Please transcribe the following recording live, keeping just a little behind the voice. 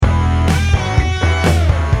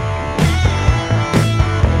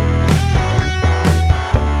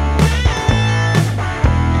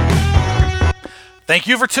Thank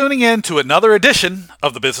you for tuning in to another edition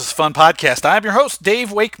of the Business of Fun podcast. I'm your host, Dave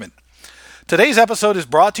Wakeman. Today's episode is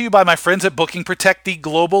brought to you by my friends at Booking Protect, the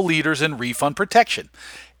global leaders in refund protection.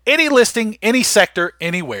 Any listing, any sector,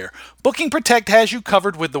 anywhere, Booking Protect has you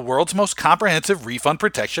covered with the world's most comprehensive refund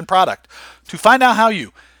protection product. To find out how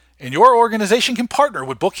you and your organization can partner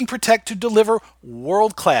with Booking Protect to deliver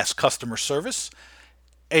world-class customer service,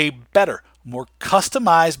 a better, more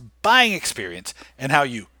customized buying experience, and how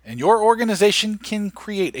you and your organization can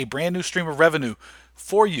create a brand new stream of revenue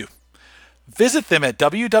for you, visit them at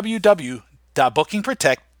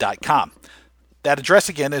www.bookingprotect.com. That address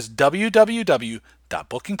again is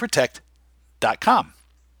www.bookingprotect.com.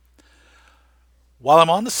 While I'm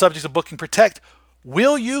on the subject of Booking Protect,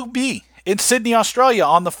 will you be in Sydney, Australia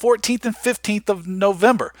on the 14th and 15th of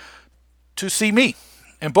November to see me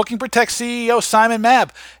and Booking Protect CEO Simon Mabb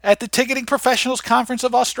at the Ticketing Professionals Conference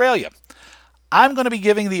of Australia? I'm going to be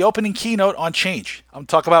giving the opening keynote on change. I'm going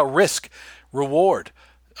to talk about risk, reward,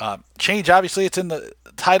 change. Obviously, it's in the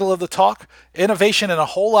title of the talk, innovation, and a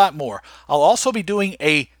whole lot more. I'll also be doing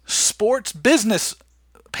a sports business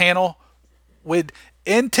panel with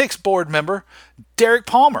NTIX board member Derek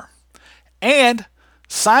Palmer. And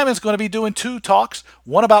Simon's going to be doing two talks,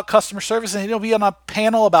 one about customer service, and he'll be on a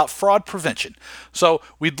panel about fraud prevention. So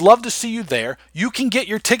we'd love to see you there. You can get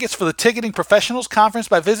your tickets for the Ticketing Professionals Conference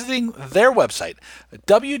by visiting their website,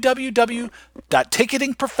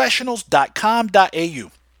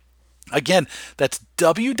 www.ticketingprofessionals.com.au. Again, that's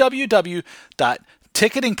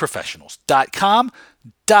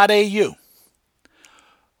www.ticketingprofessionals.com.au.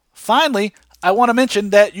 Finally, I want to mention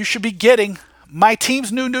that you should be getting my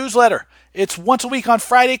team's new newsletter. It's once a week on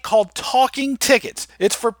Friday called Talking Tickets.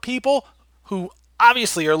 It's for people who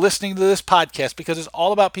obviously are listening to this podcast because it's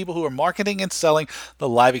all about people who are marketing and selling the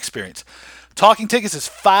live experience. Talking Tickets is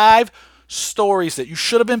 5 stories that you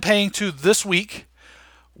should have been paying to this week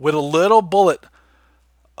with a little bullet,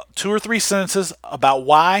 2 or 3 sentences about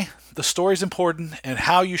why the story is important and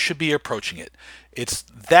how you should be approaching it. It's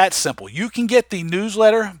that simple. You can get the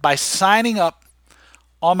newsletter by signing up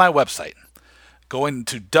on my website. Going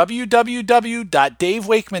to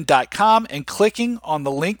www.davewakeman.com and clicking on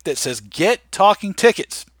the link that says Get Talking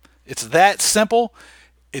Tickets. It's that simple.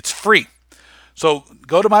 It's free. So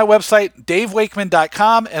go to my website,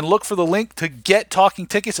 davewakeman.com, and look for the link to Get Talking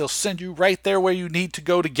Tickets. It'll send you right there where you need to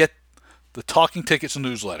go to get the Talking Tickets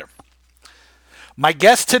newsletter. My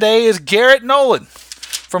guest today is Garrett Nolan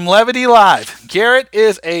from Levity Live. Garrett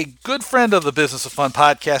is a good friend of the Business of Fun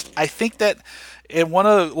podcast. I think that in one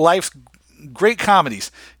of life's great comedies,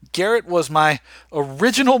 Garrett was my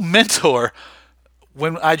original mentor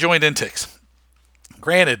when I joined NTIX.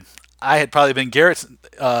 Granted, I had probably been Garrett's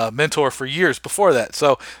mentor for years before that,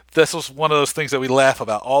 so this was one of those things that we laugh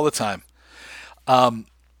about all the time.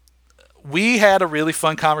 We had a really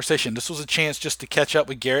fun conversation. This was a chance just to catch up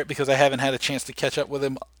with Garrett because I haven't had a chance to catch up with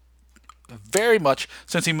him very much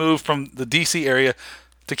since he moved from the DC area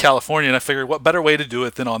to California, and I figured what better way to do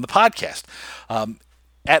it than on the podcast.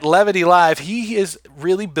 At Levity Live, he is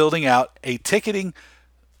really building out a ticketing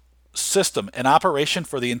system, an operation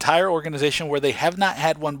for the entire organization where they have not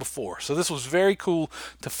had one before. So this was very cool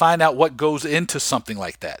to find out what goes into something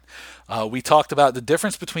like that. We talked about the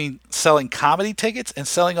difference between selling comedy tickets and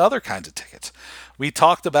selling other kinds of tickets. We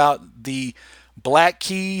talked about the Black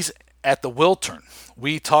Keys at the Wiltern.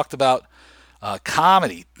 We talked about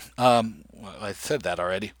comedy. I said that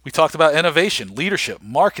already. We talked about innovation, leadership,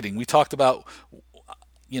 marketing. We talked about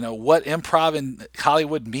what improv in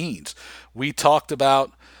Hollywood means. We talked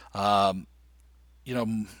about, mom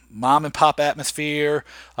and pop atmosphere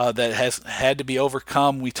that has had to be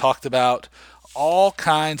overcome. We talked about all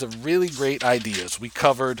kinds of really great ideas. We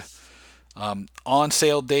covered on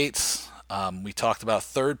sale dates. We talked about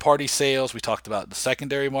third-party sales. We talked about the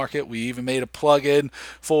secondary market. We even made a plug-in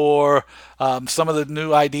for some of the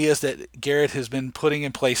new ideas that Garrett has been putting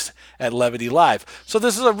in place at Levity Live. So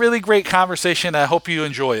this is a really great conversation. I hope you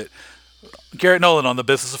enjoy it. Garrett Nolan on the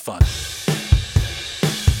Business of Fun.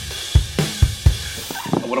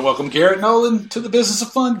 I want to welcome Garrett Nolan to the Business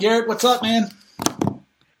of Fun. Garrett, what's up, man?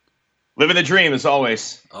 Living the dream as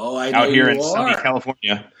always. Oh, I know out here you in are. sunny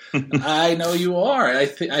California. I know you are. I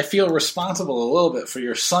feel responsible a little bit for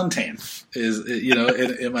your suntan,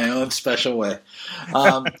 in my own special way.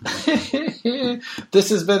 This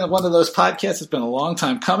has been one of those podcasts. It's been a long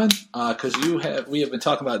time coming because we have been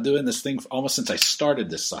talking about doing this thing almost since I started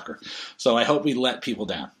this sucker. So I hope we let people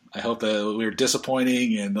down. I hope that we're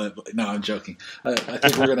disappointing. And no, I'm joking. I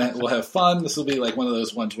think we'll have fun. This will be like one of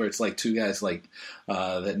those ones where it's like two guys like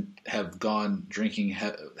that have gone drinking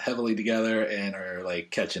heavily together and are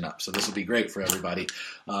like catching up. So this will be great for everybody.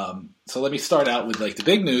 So let me start out with like the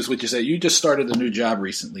big news, which is that you just started a new job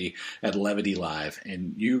recently at Levity Live,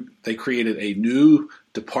 and they created a new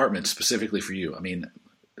department specifically for you. I mean,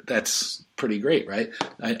 that's pretty great, right?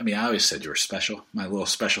 I mean, I always said you were special, my little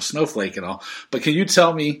special snowflake and all. But can you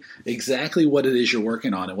tell me exactly what it is you're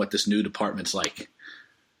working on and what this new department's like?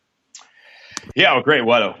 Yeah, well, great.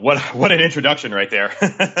 What an introduction right there.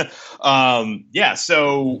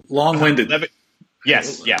 So long-winded.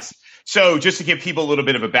 Yes. So just to give people a little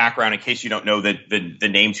bit of a background in case you don't know the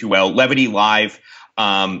name too well, Levity Live,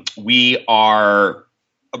 we are.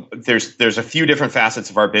 There's a few different facets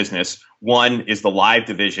of our business. One is the live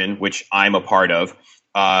division, which I'm a part of.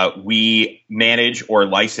 We manage or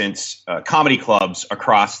license comedy clubs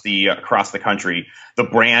across the country. The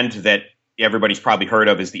brand that everybody's probably heard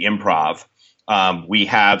of is the Improv. We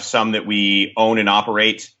have some that we own and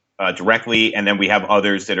operate directly, and then we have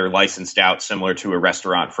others that are licensed out, similar to a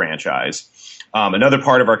restaurant franchise. Another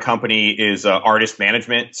part of our company is artist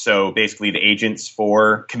management. So basically the agents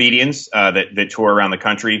for comedians that tour around the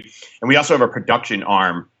country. And we also have a production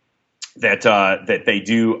arm that they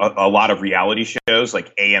do a lot of reality shows.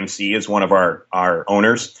 Like AMC is one of our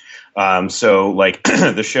owners. So like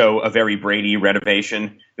the show A Very Brady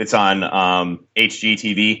Renovation that's on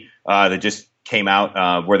HGTV that just came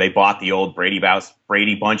out where they bought the old Brady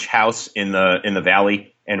Bunch house in the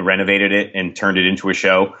Valley and renovated it and turned it into a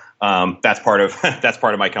show. That's part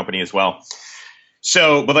of my company as well.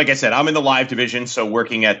 So, but like I said, I'm in the live division, so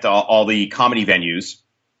working at all the comedy venues.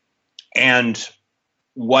 And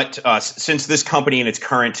since this company in its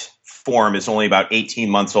current form is only about 18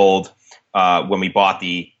 months old, when we bought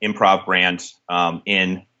the Improv brand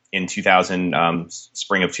in 2000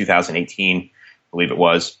 spring of 2018, I believe it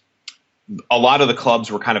was. A lot of the clubs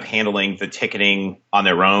were kind of handling the ticketing on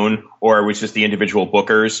their own, or it was just the individual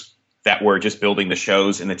bookers that were just building the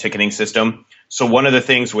shows in the ticketing system. So one of the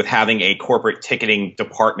things with having a corporate ticketing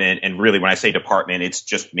department, and really when I say department, it's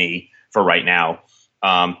just me for right now,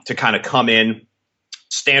 to kind of come in,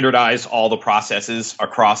 standardize all the processes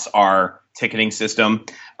across our ticketing system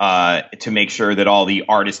to make sure that all the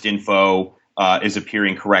artist info is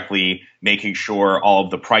appearing correctly, making sure all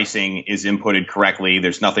of the pricing is inputted correctly.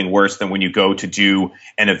 There's nothing worse than when you go to do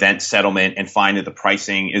an event settlement and find that the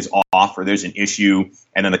pricing is off or there's an issue,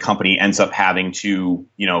 and then the company ends up having to,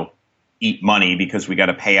 eat money because we got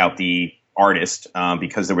to pay out the artist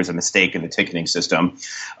because there was a mistake in the ticketing system.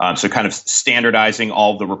 So kind of standardizing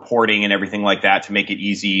all of the reporting and everything like that to make it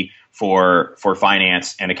easy for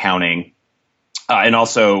finance and accounting, and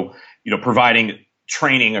also, providing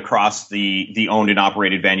training across the owned and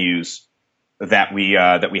operated venues that we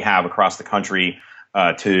have across the country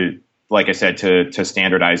to, like I said, to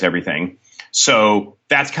standardize everything. So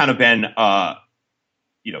that's kind of been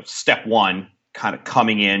step one, kind of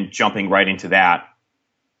coming in, jumping right into that.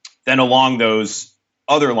 Then along those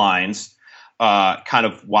other lines, kind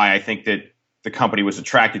of why I think that the company was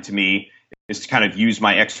attracted to me is to kind of use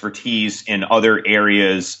my expertise in other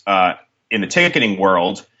areas in the ticketing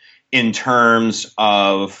world in terms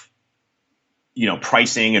of,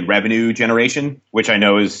 pricing and revenue generation, which I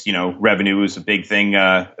know is, revenue is a big thing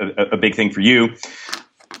for you.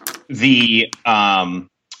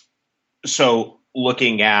 So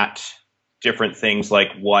looking at different things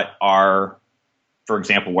like for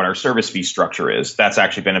example, what our service fee structure is. That's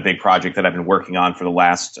actually been a big project that I've been working on for the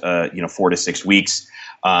last, 4 to 6 weeks.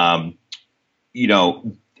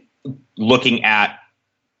 Looking at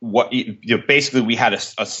what basically we had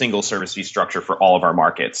a single service fee structure for all of our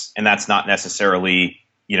markets, and that's not necessarily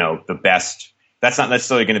the best. That's not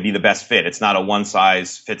necessarily going to be the best fit. It's not a one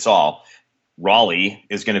size fits all. Raleigh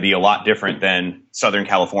is going to be a lot different than Southern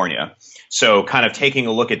California. So kind of taking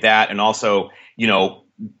a look at that, and also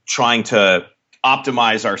trying to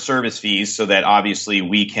optimize our service fees so that obviously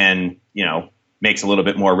we can makes a little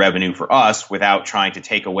bit more revenue for us without trying to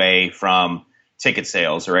take away from ticket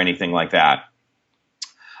sales or anything like that.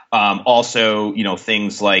 Also,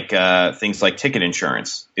 things like ticket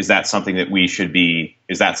insurance. Is that something that we should be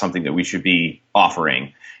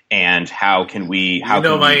offering? And how can we?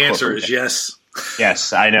 My answer is yes.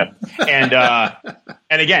 Yes, I know. And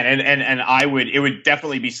again, it would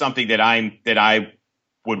definitely be something that I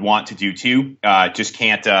would want to do too. Just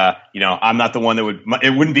can't. I'm not the one that would. It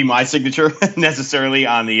wouldn't be my signature necessarily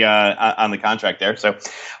on the contract there. So,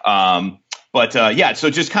 So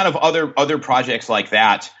just kind of other projects like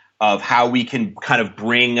that, of how we can kind of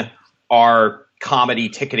bring our comedy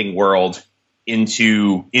ticketing world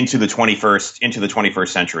into the 21st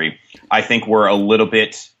century. I think we're a little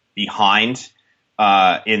bit behind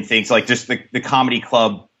in things like just the comedy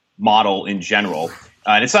club model in general.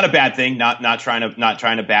 And it's not a bad thing. Not trying to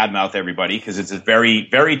badmouth everybody, because it's a very,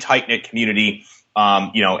 very tight knit community.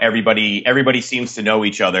 Everybody seems to know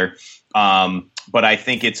each other. But I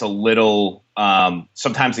think it's a little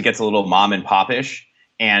sometimes it gets a little mom and pop-ish,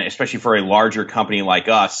 and especially for a larger company like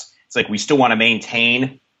us, it's like we still want to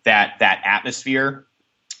maintain that atmosphere.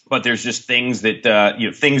 But there's just things that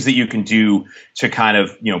things that you can do to kind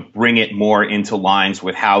of bring it more into lines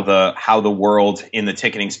with how the world in the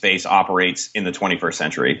ticketing space operates in the 21st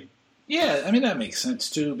century. Yeah, I mean, that makes sense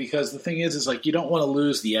too, because the thing is like you don't want to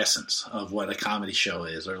lose the essence of what a comedy show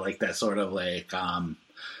is, or like that sort of like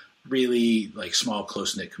really like small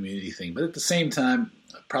close knit community thing. But at the same time,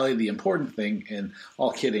 probably the important thing, and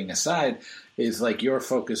all kidding aside, is like your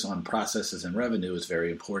focus on processes and revenue is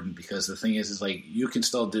very important, because the thing is like you can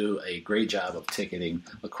still do a great job of ticketing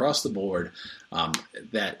across the board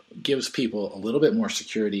that gives people a little bit more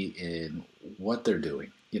security in what they're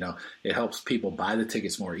doing. It helps people buy the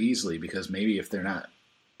tickets more easily, because maybe if they're not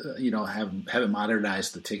haven't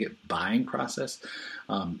modernized the ticket buying process,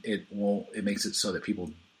 it makes it so that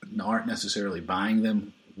people aren't necessarily buying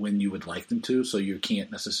them when you would like them to, so you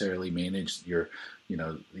can't necessarily manage your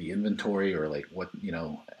the inventory or like what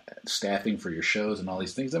staffing for your shows and all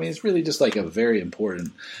these things. I mean, it's really just like a very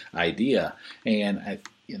important idea, and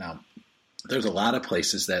there's a lot of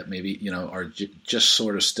places that maybe are just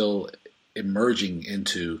sort of still emerging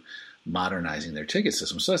into modernizing their ticket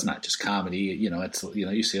system. So it's not just comedy. It's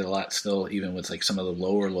you see it a lot still, even with like some of the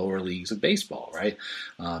lower leagues of baseball, right?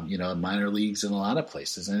 Minor leagues in a lot of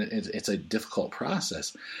places, and it's a difficult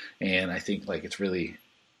process. And I think like it's really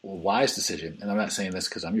a wise decision. And I'm not saying this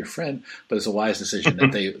because I'm your friend, but it's a wise decision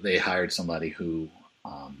that they hired somebody who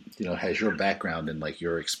has your background and like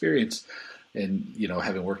your experience, and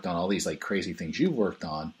having worked on all these like crazy things you've worked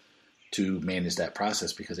on, to manage that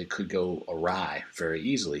process, because it could go awry very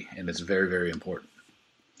easily, and it's very, very important.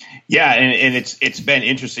 Yeah, and it's been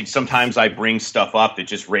interesting. Sometimes I bring stuff up that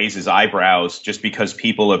just raises eyebrows, just because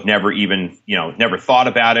people have never even never thought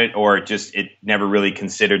about it, or just it never really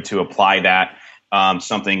considered to apply that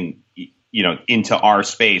something into our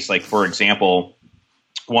space. Like, for example,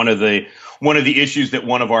 one of the issues that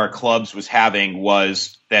one of our clubs was having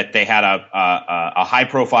was that they had a high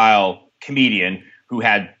profile comedian who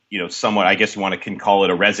had somewhat, I guess you can call it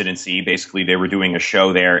a residency. Basically, they were doing a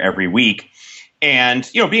show there every week. And,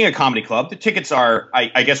 being a comedy club, the tickets are,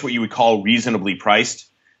 I guess what you would call reasonably priced,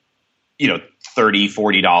 $30,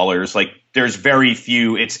 $40. Like, there's very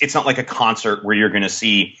few. It's not like a concert where you're going to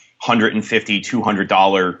see $150,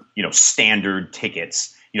 $200, standard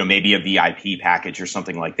tickets. Maybe a VIP package or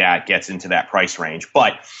something like that gets into that price range.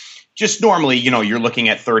 But just normally, you're looking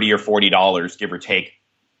at $30 or $40, give or take.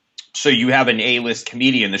 So you have an A-list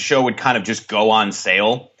comedian, the show would kind of just go on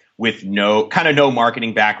sale with no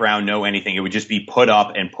marketing background, no anything. It would just be put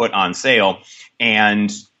up and put on sale, and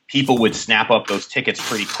people would snap up those tickets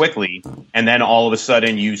pretty quickly. And then all of a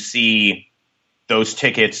sudden you see those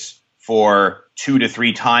tickets for 2 to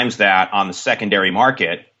 3 times that on the secondary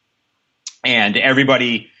market. And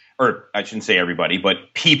everybody, or I shouldn't say everybody,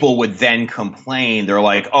 but people would then complain. They're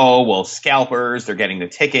like, oh, well, scalpers, they're getting the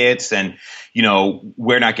tickets, and,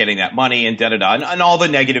 we're not getting that money, and da-da-da, and all the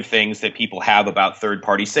negative things that people have about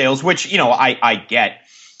third-party sales, which, I get.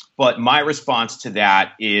 But my response to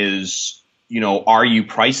that is, are you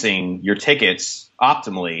pricing your tickets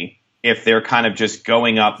optimally if they're kind of just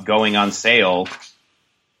going up, going on sale,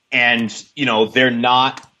 and, they're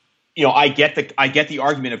not, I get the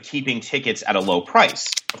argument of keeping tickets at a low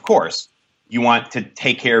price. Of course, you want to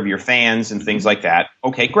take care of your fans and things like that.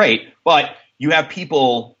 Okay, great. But you have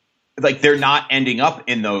people, like, they're not ending up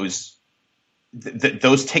in those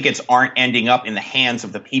those tickets aren't ending up in the hands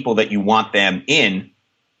of the people that you want them in.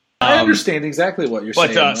 I understand exactly what you're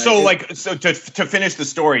saying. But so to finish the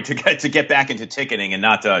story, to get back into ticketing and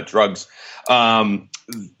not drugs.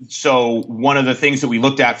 So one of the things that we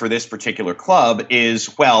looked at for this particular club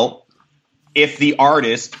is, well, if the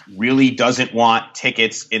artist really doesn't want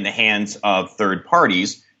tickets in the hands of third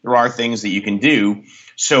parties, there are things that you can do.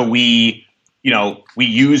 So using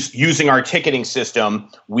our ticketing system,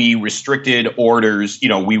 we restricted orders.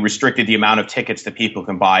 We restricted the amount of tickets that people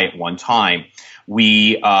can buy at one time.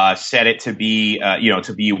 We set it to be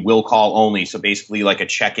will call only. So basically, like a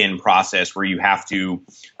check-in process where you have to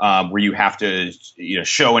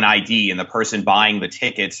show an ID, and the person buying the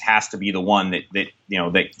tickets has to be the one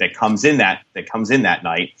that comes in that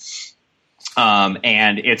night.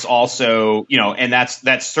 And it's also and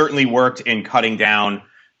that's certainly worked in cutting down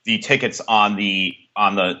the tickets on the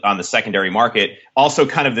secondary market. Also,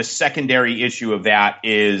 kind of the secondary issue of that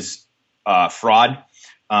is fraud.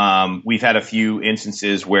 We've had a few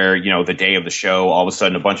instances where, the day of the show, all of a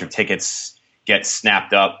sudden a bunch of tickets get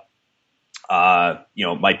snapped up.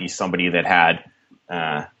 It might be somebody that had,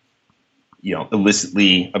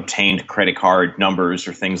 illicitly obtained credit card numbers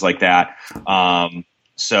or things like that.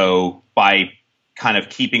 So by kind of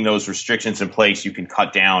keeping those restrictions in place, you can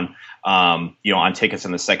cut down, on tickets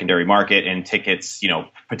in the secondary market and tickets,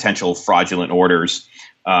 potential fraudulent orders,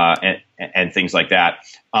 and things like that.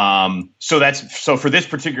 So for this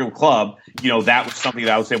particular club, that was something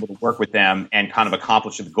that I was able to work with them and kind of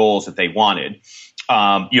accomplish the goals that they wanted.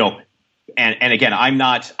 And again, I'm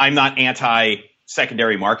not anti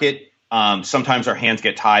secondary market. Sometimes our hands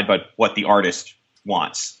get tied by what the artist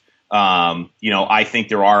wants. I think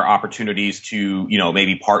there are opportunities to,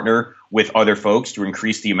 maybe partner with other folks to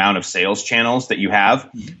increase the amount of sales channels that you have.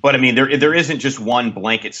 But I mean, there isn't just one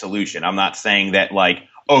blanket solution. I'm not saying that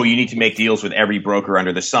you need to make deals with every broker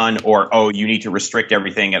under the sun, or, you need to restrict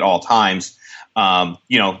everything at all times.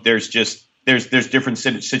 There's different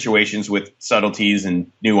situations with subtleties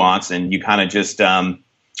and nuance, and you kind of just,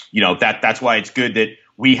 that's why it's good that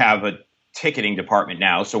we have a ticketing department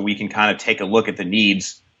now, so we can kind of take a look at the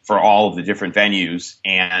needs for all of the different venues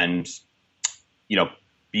and,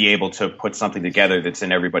 be able to put something together that's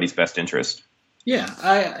in everybody's best interest. Yeah,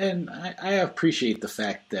 I appreciate the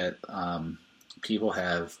fact that people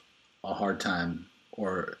have a hard time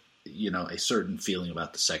or, a certain feeling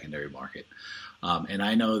about the secondary market. And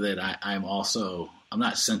I know that I'm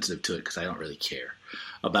not sensitive to it because I don't really care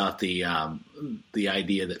about the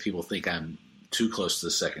idea that people think I'm too close to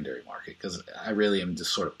the secondary market, because I really am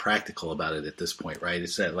just sort of practical about it at this point, right?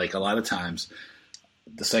 It's that a lot of times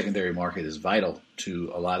the secondary market is vital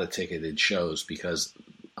to a lot of ticketed shows because,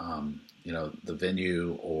 the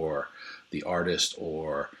venue or the artist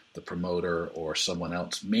or the promoter or someone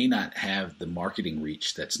else may not have the marketing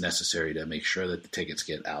reach that's necessary to make sure that the tickets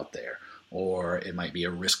get out there. Or it might be a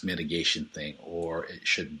risk mitigation thing, or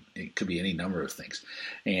it could be any number of things.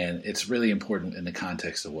 And it's really important in the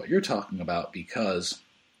context of what you're talking about because,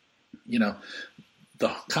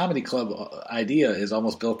 the comedy club idea is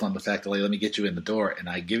almost built on the fact that, let me get you in the door and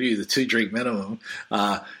I give you the 2-drink minimum.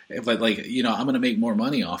 But I'm going to make more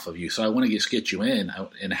money off of you. So I want to just get you in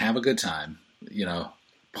and have a good time,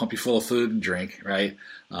 pump you full of food and drink, right?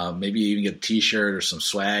 Maybe even get a T-shirt or some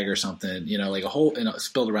swag or something, a whole, it's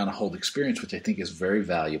built around a whole experience, which I think is very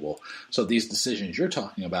valuable. So these decisions you're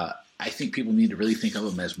talking about, I think people need to really think of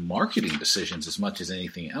them as marketing decisions as much as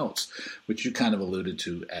anything else, which you kind of alluded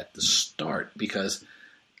to at the start, because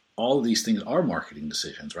all of these things are marketing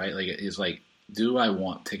decisions, right? Do I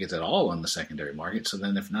want tickets at all on the secondary market? So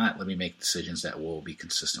then if not, let me make decisions that will be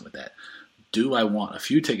consistent with that. Do I want a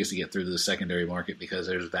few tickets to get through to the secondary market because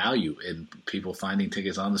there's value in people finding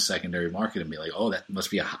tickets on the secondary market and be like, oh,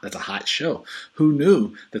 that's a hot show. Who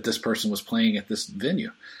knew that this person was playing at this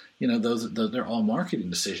venue? Those they're all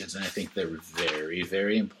marketing decisions, and I think they're very,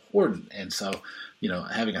 very important. And so,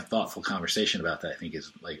 having a thoughtful conversation about that, I think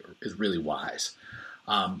is really wise.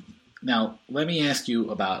 Now, let me ask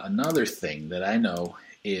you about another thing that I know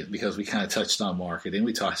is, because we kind of touched on marketing,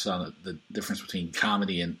 we touched on the difference between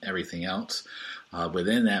comedy and everything else.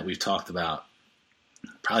 Within that, we've talked about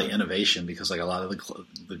probably innovation, because a lot of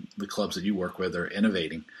the clubs that you work with are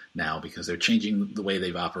innovating now because they're changing the way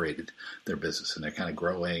they've operated their business, and they're kind of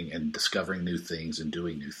growing and discovering new things and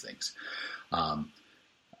doing new things.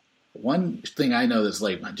 One thing I know that's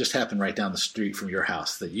just happened right down the street from your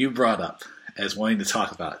house that you brought up as wanting to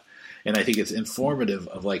talk about, and I think it's informative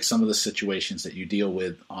of some of the situations that you deal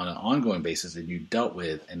with on an ongoing basis and you dealt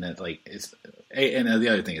with, and that and the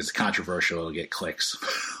other thing is controversial. It'll get clicks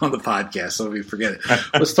on the podcast, so we forget it.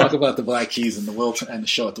 Let's talk about the Black Keys and the Wiltern and the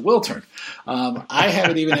show at the Wiltern. I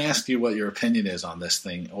haven't even asked you what your opinion is on this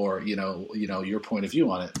thing, or your point of view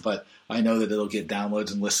on it, but I know that it'll get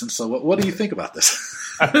downloads and listens. So what do you think about this?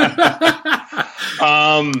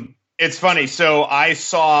 It's funny. So I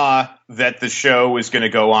saw that the show was going to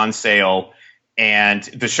go on sale, and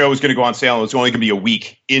the show was going to go on sale. And it was only going to be a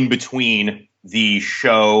week in between the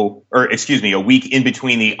show, a week in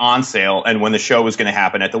between the on sale and when the show was going to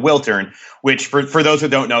happen at the Wiltern, which for those who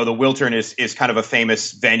don't know, the Wiltern is kind of a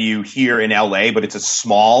famous venue here in LA, but it's a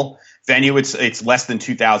small venue. It's less than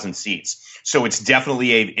 2,000 seats. So it's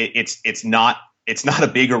definitely it's not a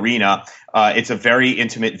big arena. It's a very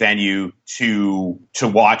intimate venue to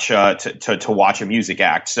watch a music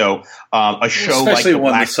act. So a show especially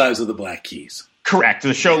the size of the Black Keys. Correct.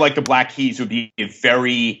 A show like the Black Keys would be a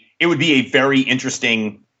very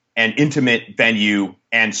interesting an intimate venue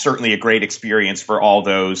and certainly a great experience for all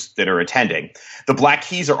those that are attending. The Black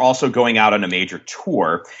Keys are also going out on a major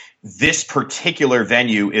tour. This particular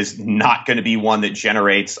venue is not going to be one that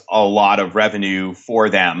generates a lot of revenue for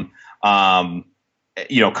them,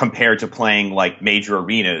 compared to playing like major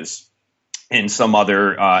arenas in some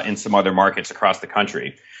other markets across the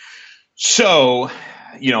country. So,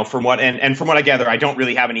 from what I gather, I don't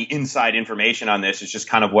really have any inside information on this. It's just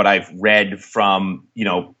kind of what I've read from,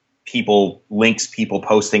 people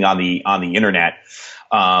posting on the internet.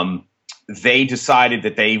 They decided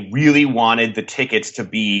that they really wanted the tickets to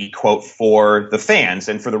be, quote, for the fans.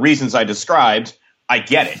 And for the reasons I described, I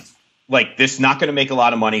get it. Like, this is not going to make a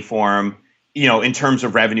lot of money for them, in terms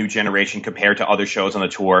of revenue generation compared to other shows on the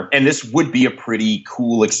tour. And this would be a pretty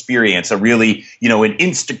cool experience, a really, an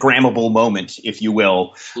Instagrammable moment, if you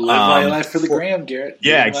will. Live my life for the gram, Garrett.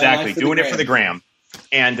 Yeah, exactly. Doing it for the gram.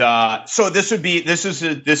 And so this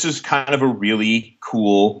is kind of a really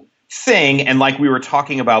cool thing. And like we were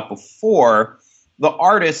talking about before, the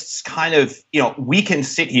artists kind of, we can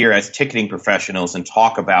sit here as ticketing professionals and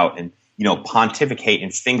talk about and, pontificate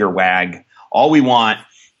and finger wag all we want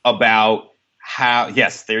about how,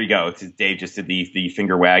 yes, there you go. Dave just did the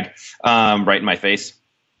finger wag right in my face.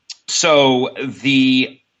 So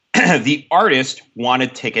the artist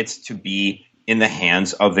wanted tickets to be in the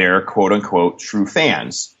hands of their quote unquote true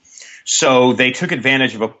fans. So they took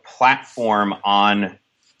advantage of a platform on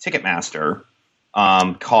Ticketmaster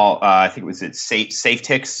called, I think it was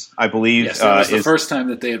SafeTix, I believe. Yes, that was the first time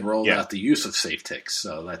that they had rolled out the use of SafeTix.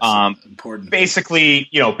 So that's important. Basically,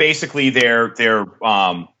 they're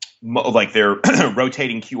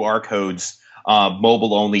rotating QR codes,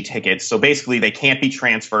 mobile only tickets. So basically they can't be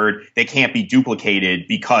transferred. They can't be duplicated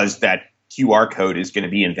because that QR code is going to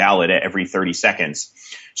be invalid at every 30 seconds.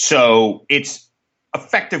 So it's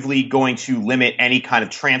effectively going to limit any kind of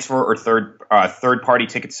transfer or third party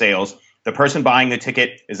ticket sales. The person buying the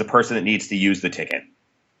ticket is the person that needs to use the ticket.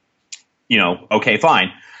 Okay,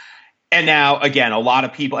 fine. And now, again, a lot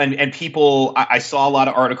of people and people, I saw a lot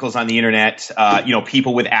of articles on the internet,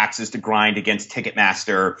 people with axes to grind against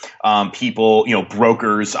Ticketmaster, people,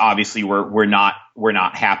 brokers obviously were not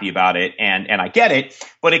happy about it. And I get it,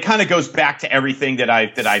 but it kind of goes back to everything that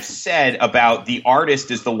I've said about the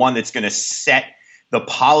artist is the one that's going to set the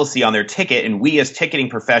policy on their ticket. And we as ticketing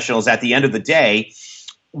professionals, at the end of the day,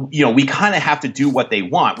 we kind of have to do what they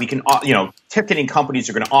want. We can, ticketing companies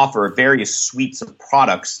are going to offer various suites of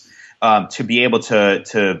products to be able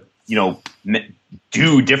to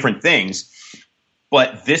do different things.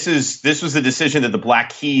 But this was a decision that the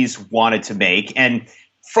Black Keys wanted to make. And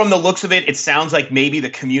from the looks of it, it sounds like maybe the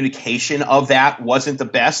communication of that wasn't the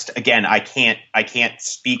best. Again, I can't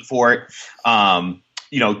speak for it.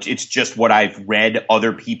 It's just what I've read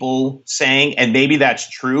other people saying, and maybe that's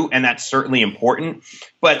true, and that's certainly important.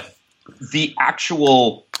 But the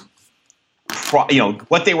actual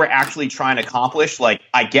what they were actually trying to accomplish, like,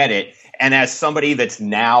 I get it. And as somebody that's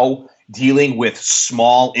now dealing with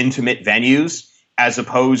small, intimate venues as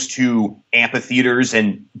opposed to amphitheaters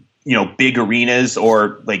and, big arenas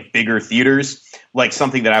or like bigger theaters, like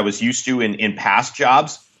something that I was used to in past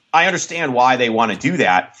jobs, I understand why they want to do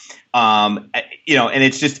that. And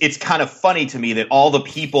it's kind of funny to me that all the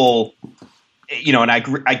people, and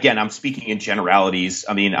I'm speaking in generalities.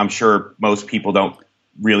 I mean, I'm sure most people don't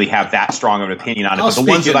really have that strong of an opinion on it. But the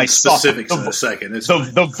ones that I saw, specifics in a second.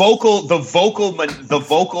 The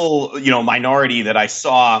vocal, minority that I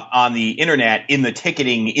saw on the internet in the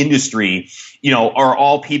ticketing industry, are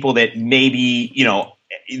all people that maybe,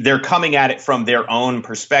 they're coming at it from their own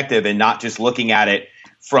perspective and not just looking at it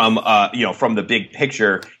from the big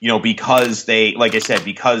picture, because they, like I said,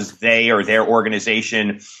 because they or their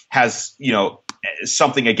organization has,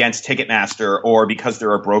 something against Ticketmaster, or because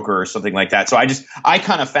they're a broker or something like that. So I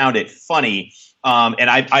kind of found it funny. And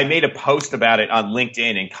I made a post about it on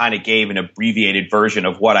LinkedIn and kind of gave an abbreviated version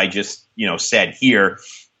of what I just, said here.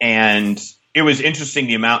 And it was interesting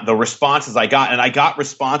the responses I got. And I got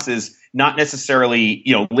responses, not necessarily,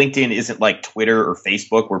 LinkedIn isn't like Twitter or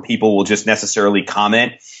Facebook where people will just necessarily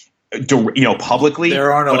comment, publicly.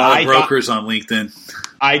 There aren't a lot of brokers on LinkedIn.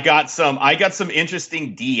 I got some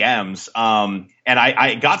interesting DMs, and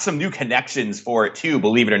I got some new connections for it too,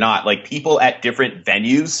 believe it or not. Like, people at different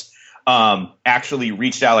venues actually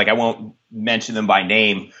reached out. Like, I won't mention them by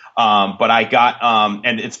name, but I got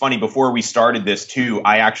and it's funny, before we started this too,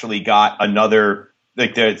 I actually got another,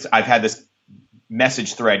 I've had this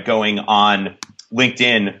message thread going on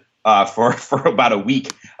LinkedIn for about a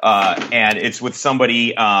week, and it's with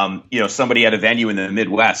somebody somebody at a venue in the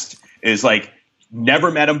Midwest is like,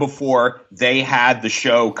 never met them before. They had the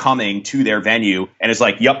show coming to their venue and is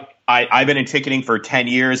like, yep, I've been in ticketing for 10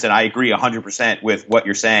 years and I agree 100% with what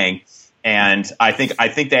you're saying. And I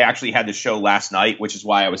think they actually had the show last night, which is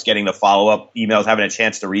why I was getting the follow-up emails. I haven't had a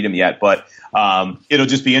chance to read them yet, but it'll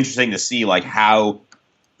just be interesting to see like how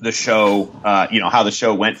the show, how the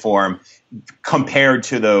show went for him compared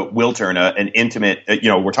to the Wiltern, an intimate,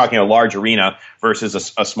 we're talking a large arena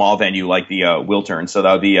versus a small venue like the Wiltern. So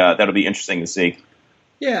that'll be interesting to see.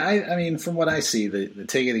 Yeah, I mean, from what I see, the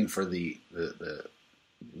ticketing for the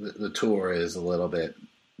tour is a little bit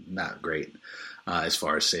not great as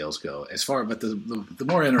far as sales go. But the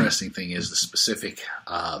more interesting thing is the specific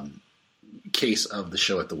case of the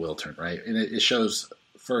show at the Wiltern, right? And it shows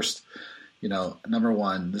first. Number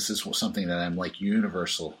one, this is something that I'm like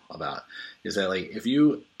universal about, is that like if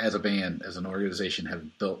you as a band, as an organization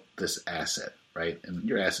have built this asset, right, and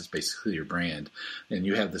your asset's basically your brand, and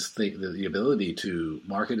you have this thing, the ability to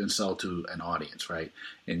market and sell to an audience, right,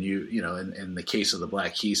 and in the case of the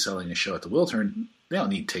Black Keys selling a show at the Wiltern, they don't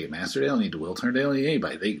need Ticketmaster, they don't need the Wiltern, they don't need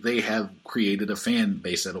anybody. They have created a fan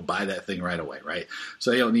base that'll buy that thing right away, right?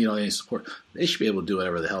 So they don't need any support. They should be able to do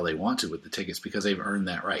whatever the hell they want to with the tickets because they've earned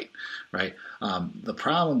that right? The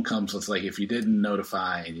problem comes with like if you didn't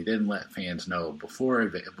notify and you didn't let fans know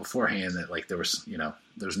beforehand that like there was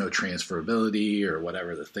there's no transferability or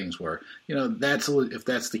whatever the things were. If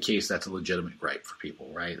that's the case, that's a legitimate gripe for people,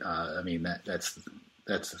 right?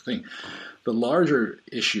 That's the thing. The larger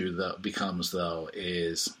issue becomes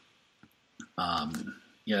is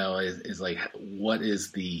like what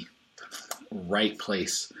is the right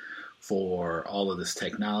place for all of this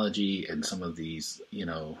technology and some of these,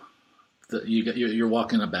 you're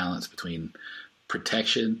walking a balance between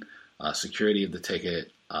protection, security of the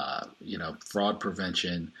ticket, fraud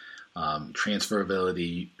prevention,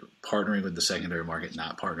 transferability, partnering with the secondary market,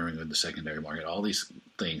 not partnering with the secondary market, all these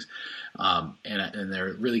things. And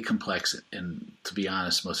they're really complex. And to be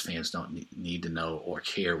honest, most fans don't need to know or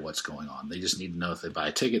care what's going on. They just need to know if they buy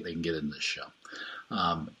a ticket, they can get into the show.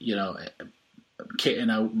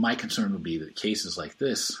 My concern would be that cases like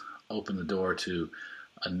this open the door to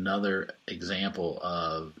another example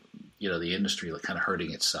of the industry like kind of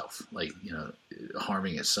hurting itself,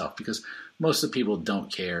 harming itself, because most of the people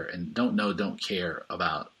don't care and don't care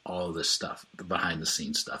about all of this stuff, the behind the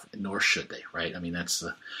scenes stuff, nor should they, right? I mean,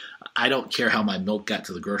 I don't care how my milk got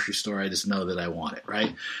to the grocery store. I just know that I want it,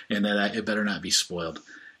 right? And that it better not be spoiled.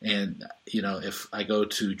 And, if I go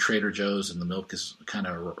to Trader Joe's and the milk is kind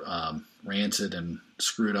of rancid and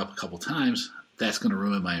screwed up a couple times, that's going to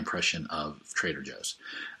ruin my impression of Trader Joe's.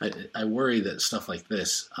 I worry that stuff like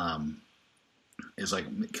this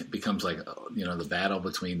becomes like the battle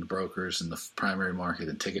between the brokers and the primary market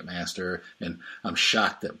and Ticketmaster, and I'm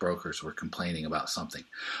shocked that brokers were complaining about something.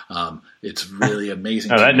 It's really amazing.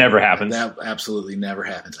 No, that never happens. That absolutely never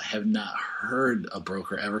happens. I have not heard a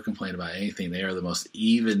broker ever complain about anything. They are the most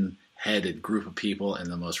even-headed group of people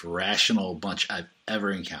and the most rational bunch I've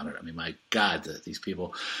ever encountered. I mean, my God, these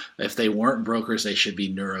people, if they weren't brokers, they should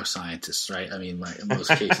be neuroscientists, right? I mean, like in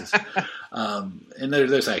most cases. And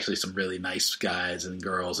there's actually some really nice guys and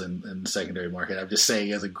girls in the secondary market. I'm just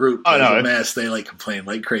saying, as a group, as a mess, they complain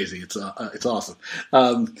like crazy. It's awesome.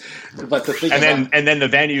 But the thing, and then the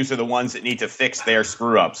venues are the ones that need to fix their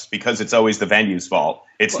screw ups because it's always the venue's fault.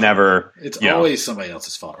 It's never. It's always somebody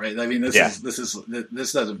else's fault, right? I mean, this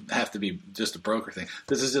doesn't have to be just a broker thing.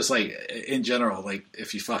 This is just like in general, like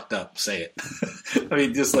if you fucked up, say it. I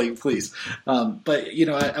mean, just like please. But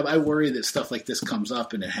I worry that stuff like this comes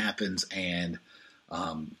up and it happens, and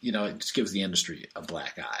it just gives the industry a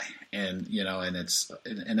black eye, and that's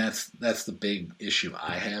the big issue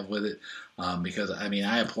I have with it. Because I mean,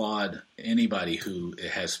 I applaud anybody who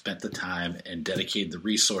has spent the time and dedicated the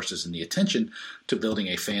resources and the attention to building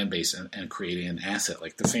a fan base and creating an asset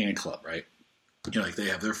like the fan club, right? Like they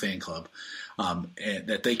have their fan club and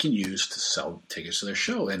that they can use to sell tickets to their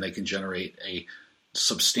show, and they can generate a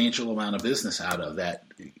substantial amount of business out of that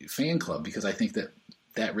fan club, because I think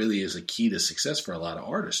that really is a key to success for a lot of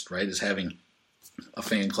artists, right? Is having a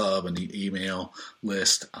fan club and the email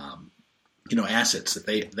list, assets that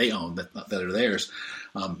they own that are theirs,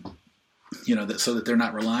 so that they're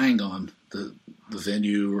not relying on the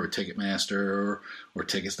venue or Ticketmaster or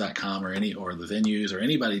Tickets.com or the venues or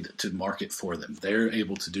anybody to market for them. They're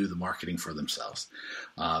able to do the marketing for themselves.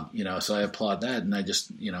 So I applaud that, and I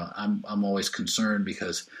just I'm always concerned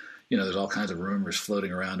because there's all kinds of rumors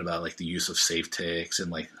floating around about like the use of SafeTix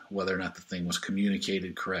and like whether or not the thing was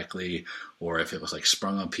communicated correctly, or if it was like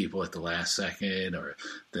sprung on people at the last second, or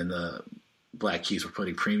then the Black Keys were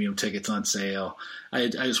putting premium tickets on sale. I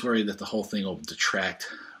just worry that the whole thing will detract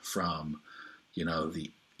from the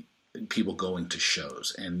people going to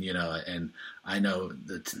shows. And, and I know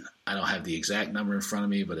that I don't have the exact number in front of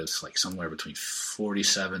me, but it's like somewhere between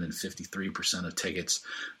 47 and 53% of tickets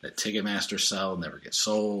that Ticketmaster sell never get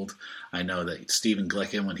sold. I know that Stephen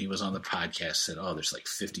Glicken, when he was on the podcast, said, there's like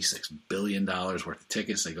 $56 billion worth of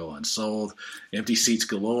tickets that go unsold. Empty Seats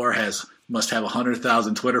Galore must have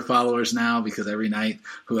 100,000 Twitter followers now, because every night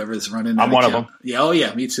whoever's running that I'm one of them. Yeah, oh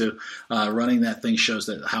yeah, me too. Running that thing shows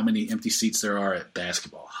that how many empty seats there are at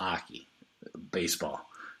basketball, hockey, baseball,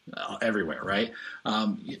 everywhere, right?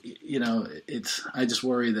 I just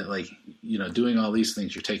worry that doing all these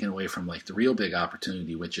things, you're taking away from the real big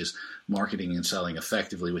opportunity, which is marketing and selling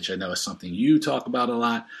effectively, which I know is something you talk about a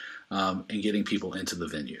lot. And getting people into the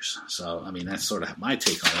venues. So, that's sort of my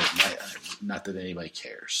take on it. Not that anybody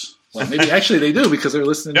cares. Well, maybe actually they do, because they're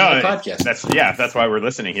listening to the podcast. That's why we're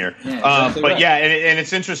listening here. Yeah, exactly right. And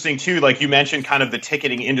it's interesting too. Like you mentioned, kind of the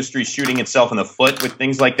ticketing industry shooting itself in the foot with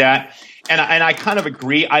things like that. And I kind of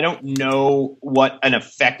agree. I don't know what an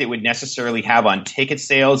effect it would necessarily have on ticket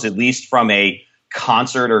sales, at least from a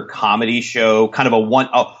concert or comedy show, kind of a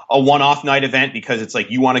one-off night event, because it's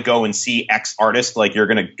like you want to go and see X artist, like you're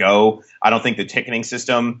going to go. I don't think the ticketing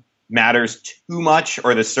system matters too much,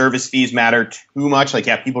 or the service fees matter too much. Like,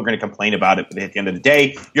 people are going to complain about it, but at the end of the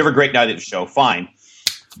day, you have a great night at the show, fine.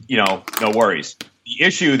 No worries. The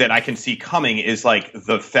issue that I can see coming is like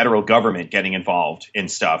the federal government getting involved in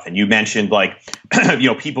stuff. And you mentioned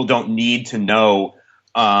people don't need to know,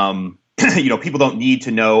 people don't need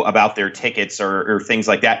to know about their tickets or things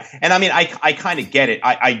like that. And I kind of get it.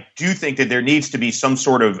 I do think that there needs to be some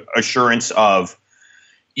sort of assurance of,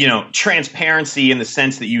 transparency in the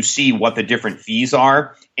sense that you see what the different fees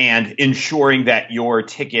are, and ensuring that your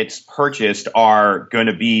tickets purchased are going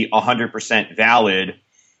to be 100% valid,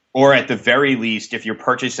 or at the very least, if you're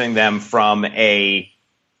purchasing them from a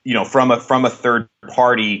third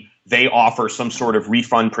party, they offer some sort of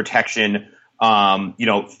refund protection.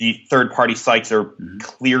 The third-party sites are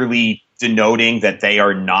clearly denoting that they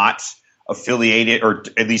are not affiliated, or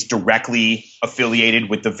at least directly affiliated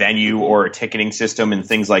with the venue or a ticketing system and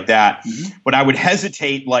things like that. Mm-hmm. But I would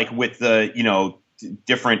hesitate, with the,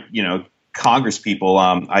 different, Congress people.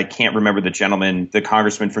 I can't remember the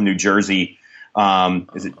congressman from New Jersey.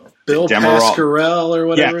 Is it Bill Pascarell or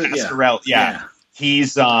whatever? Yeah, Pascarell. Yeah.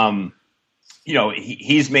 He's,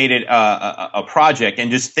 he's made it a project,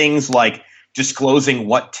 and just things like disclosing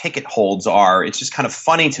what ticket holds are. It's just kind of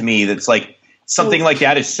funny to me that it's like something like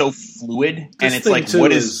that is so fluid, and it's like,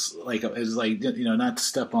 what is not to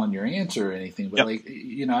step on your answer or anything, but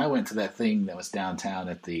yep. I went to that thing that was downtown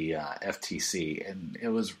at the FTC, and it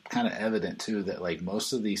was kind of evident too that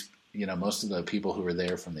most of the people who were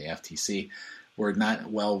there from the FTC were not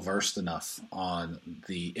well versed enough on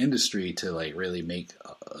the industry to really make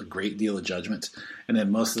a great deal of judgments, and then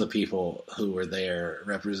most of the people who were there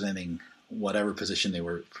representing whatever position they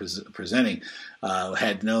were presenting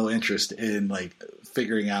had no interest in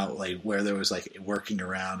figuring out where there was working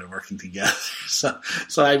around and working together. So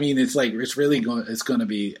it's going to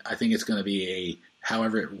be, I think it's going to be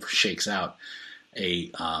however it shakes out, a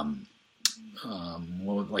hard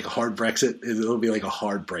Brexit. It'll be like a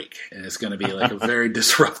hard break, and it's going to be a very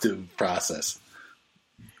disruptive process.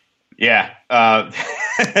 Yeah,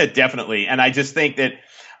 definitely. And I just think that,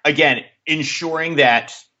 again, ensuring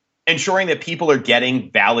that people are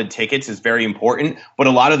getting valid tickets is very important, but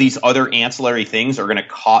a lot of these other ancillary things are going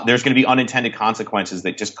to there's going to be unintended consequences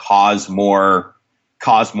that just cause more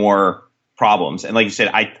problems. And like you said,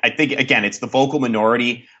 I think, again, it's the vocal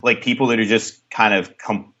minority, people that are just kind of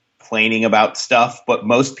complaining about stuff, but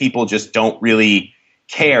most people just don't really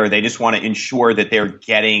care. They just want to ensure that they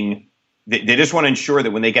just want to ensure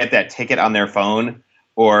that when they get that ticket on their phone,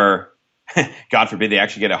 or God forbid they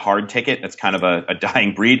actually get a hard ticket. That's kind of a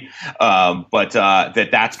dying breed. But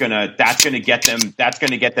that's gonna get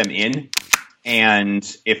them in.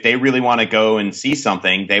 And if they really want to go and see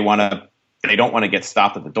something, they don't want to get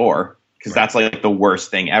stopped at the door, because that's the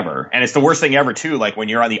worst thing ever. And it's the worst thing ever too. When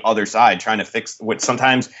you're on the other side trying to fix what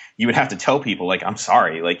sometimes you would have to tell people, I'm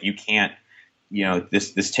sorry, you can't,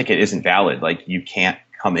 this ticket isn't valid. You can't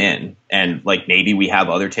come in, and maybe we have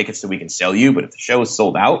other tickets that we can sell you, but if the show is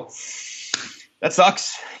sold out, that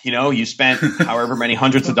sucks. You spent however many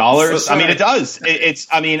hundreds of dollars. It does.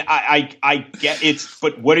 I get it,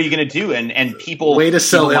 but what are you going to do? And people, way to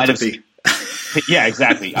sell empathy. Yeah,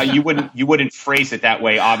 exactly. You wouldn't phrase it that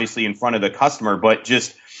way, obviously, in front of the customer, but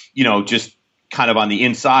just kind of on the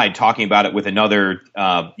inside, talking about it with another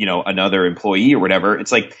employee or whatever.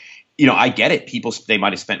 It's I get it. People, they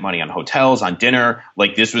might have spent money on hotels, on dinner.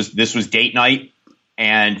 This was date night,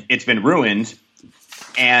 and it's been ruined.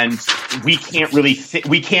 and we can't really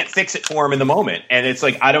we can't fix it for him in the moment. And it's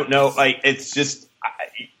like, I don't know, like it's just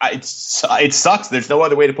it sucks. There's no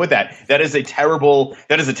other way to put that. That is a terrible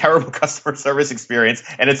customer service experience,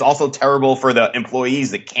 and it's also terrible for the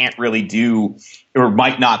employees that can't really do or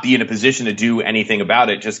might not be in a position to do anything about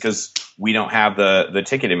it just because we don't have the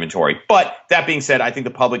ticket inventory. But that being said, I think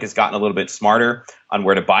the public has gotten a little bit smarter on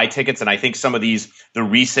where to buy tickets, and I think some of the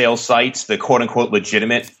resale sites, the quote unquote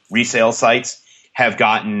legitimate resale sites, have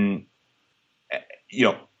gotten,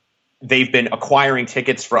 they've been acquiring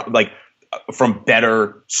tickets from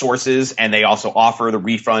better sources, and they also offer the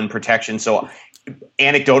refund protection. So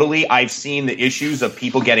anecdotally, I've seen the issues of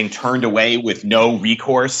people getting turned away with no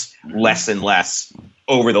recourse less and less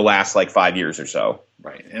over the last 5 years or so.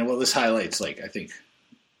 Right. And this highlights I think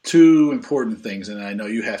two important things, and I know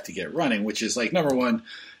you have to get running, which is number one,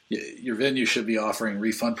 your venue should be offering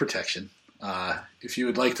refund protection. If you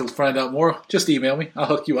would like to find out more, just email me. I'll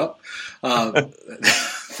hook you up.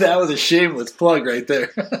 That was a shameless plug right there.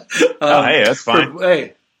 Hey, that's fine.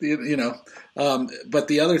 But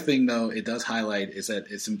the other thing, though, it does highlight is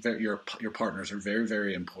that your partners are very,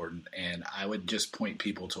 very important, and I would just point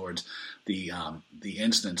people towards the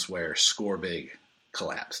instance where Score Big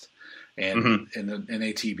collapsed, and the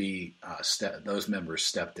NATB those members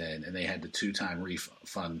stepped in, and they had the 2-time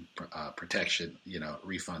refund protection,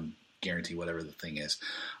 refund guarantee, whatever the thing is,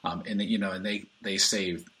 and they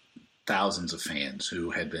saved thousands of fans who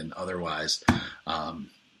had been otherwise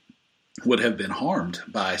would have been harmed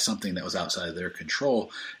by something that was outside of their control.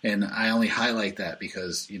 And I only highlight that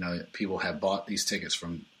because people have bought these tickets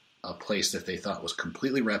from a place that they thought was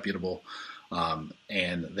completely reputable,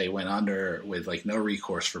 and they went under with no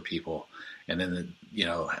recourse for people. And then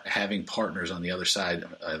having partners on the other side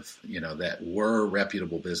of that were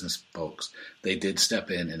reputable business folks, they did step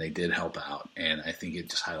in and they did help out. And I think it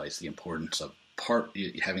just highlights the importance of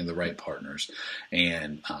having the right partners,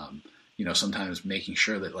 and sometimes making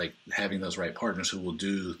sure that having those right partners who will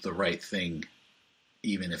do the right thing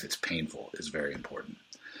even if it's painful is very important.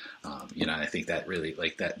 I think that really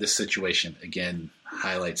this situation again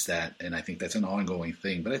highlights that, and I think that's an ongoing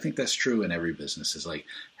thing, but I think that's true in every business, is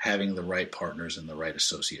having the right partners and the right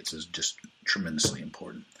associates is just tremendously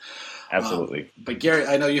important. Absolutely. But Gary,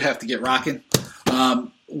 I know you have to get rocking.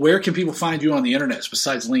 Where can people find you on the internet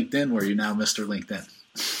besides LinkedIn, where you're now Mr. LinkedIn?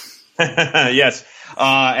 Yes.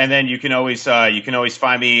 And then you can always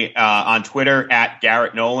find me on Twitter at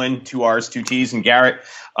Garrett Nolan, 2 R's, 2 T's, and Garrett.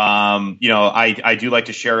 I do like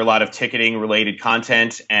to share a lot of ticketing related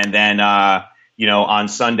content, and then on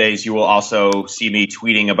Sundays you will also see me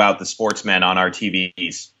tweeting about the sportsmen on our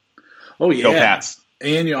TVs. Oh yeah, Go Pats!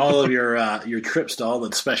 And all of your trips to all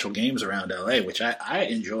the special games around LA, which I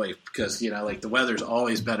enjoy because the weather's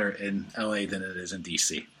always better in LA than it is in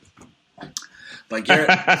DC. But Garrett,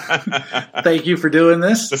 thank you for doing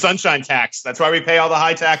this. The sunshine tax. That's why we pay all the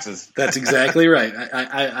high taxes. That's exactly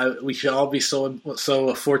right. We should all be so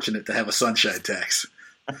fortunate to have a sunshine tax.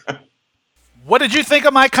 What did you think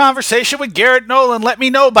of my conversation with Garrett Nolan? Let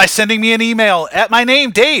me know by sending me an email at my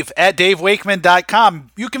name, Dave, at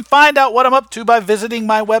davewakeman.com. You can find out what I'm up to by visiting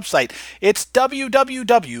my website. It's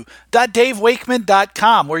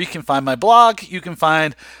www.davewakeman.com, where you can find my blog. You can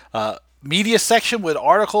find media section with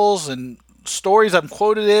articles and stories I'm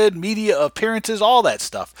quoted in, media appearances, all that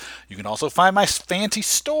stuff. You can also find my fancy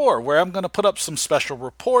store, where I'm going to put up some special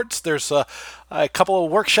reports. There's a couple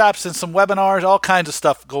of workshops and some webinars, all kinds of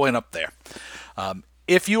stuff going up there.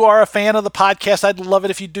 If you are a fan of the podcast, I'd love it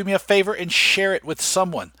if you'd do me a favor and share it with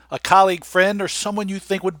someone, a colleague, friend, or someone you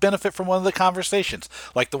think would benefit from one of the conversations,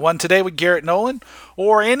 like the one today with Garrett Nolan,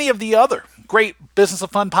 or any of the other great Business of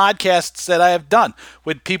Fun podcasts that I have done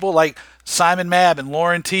with people like Simon Mabb and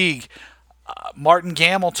Lauren Teague, Martin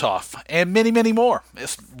Gameltoff, and many, many more.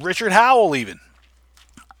 It's Richard Howell even.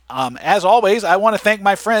 As always, I want to thank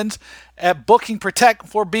my friends at Booking Protect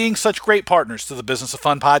for being such great partners to the Business of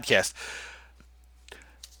Fun podcast.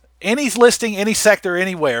 Any listing, any sector,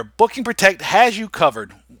 anywhere, Booking Protect has you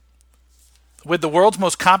covered with the world's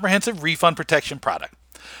most comprehensive refund protection product.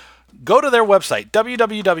 Go to their website,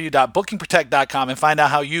 www.bookingprotect.com, and find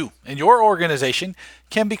out how you and your organization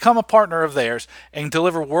can become a partner of theirs and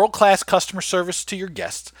deliver world-class customer service to your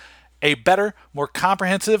guests, a better, more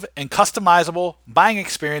comprehensive, and customizable buying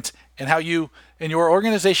experience, and how you and your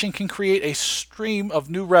organization can create a stream of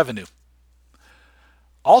new revenue.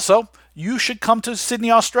 Also, you should come to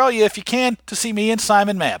Sydney, Australia, if you can, to see me and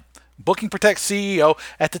Simon Mabb, Booking Protect CEO,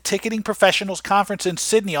 at the Ticketing Professionals Conference in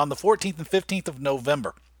Sydney on the 14th and 15th of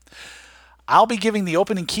November. I'll be giving the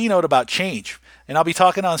opening keynote about change, and I'll be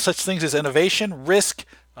talking on such things as innovation, risk,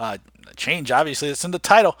 change, obviously, that's in the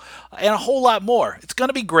title, and a whole lot more. It's going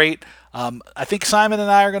to be great. I think Simon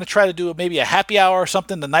and I are going to try to do maybe a happy hour or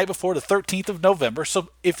something the night before the 13th of November. So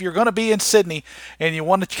if you're going to be in Sydney and you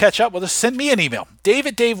want to catch up with us, send me an email,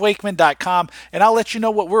 dave@davewakeman.com, and I'll let you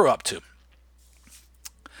know what we're up to.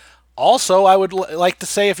 Also, I would like to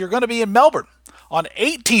say if you're going to be in Melbourne on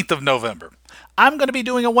 18th of November, I'm going to be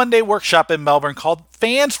doing a one-day workshop in Melbourne called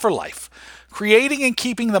Fans for Life, Creating and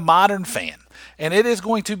Keeping the Modern Fan. And it is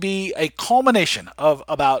going to be a culmination of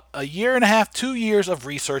about a year and a half, 2 years of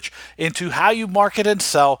research into how you market and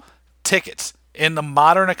sell tickets in the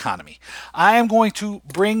modern economy. I am going to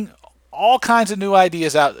bring all kinds of new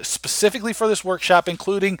ideas out specifically for this workshop,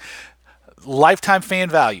 including lifetime fan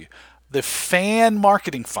value, the fan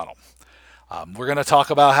marketing funnel. We're going to talk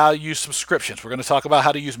about how to use subscriptions. We're going to talk about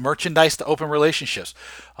how to use merchandise to open relationships,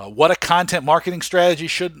 what a content marketing strategy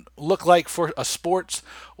should look like for a sports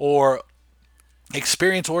or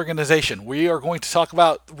experience organization. We are going to talk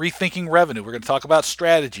about rethinking revenue. We're going to talk about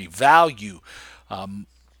strategy, value,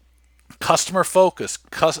 customer focus,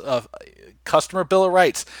 customer bill of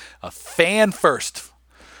rights, a fan first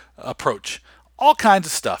approach, all kinds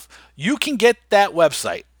of stuff. You can get that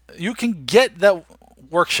website. You can get that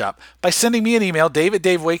workshop by sending me an email,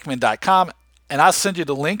 dave@davewakeman.com, and I'll send you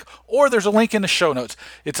the link, or there's a link in the show notes.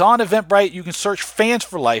 It's on Eventbrite. You can search Fans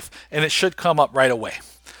for Life, and it should come up right away.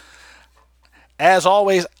 As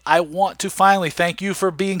always, I want to finally thank you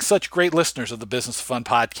for being such great listeners of the Business of Fun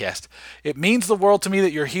podcast. It means the world to me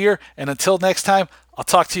that you're here, and until next time, I'll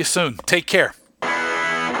talk to you soon. Take care.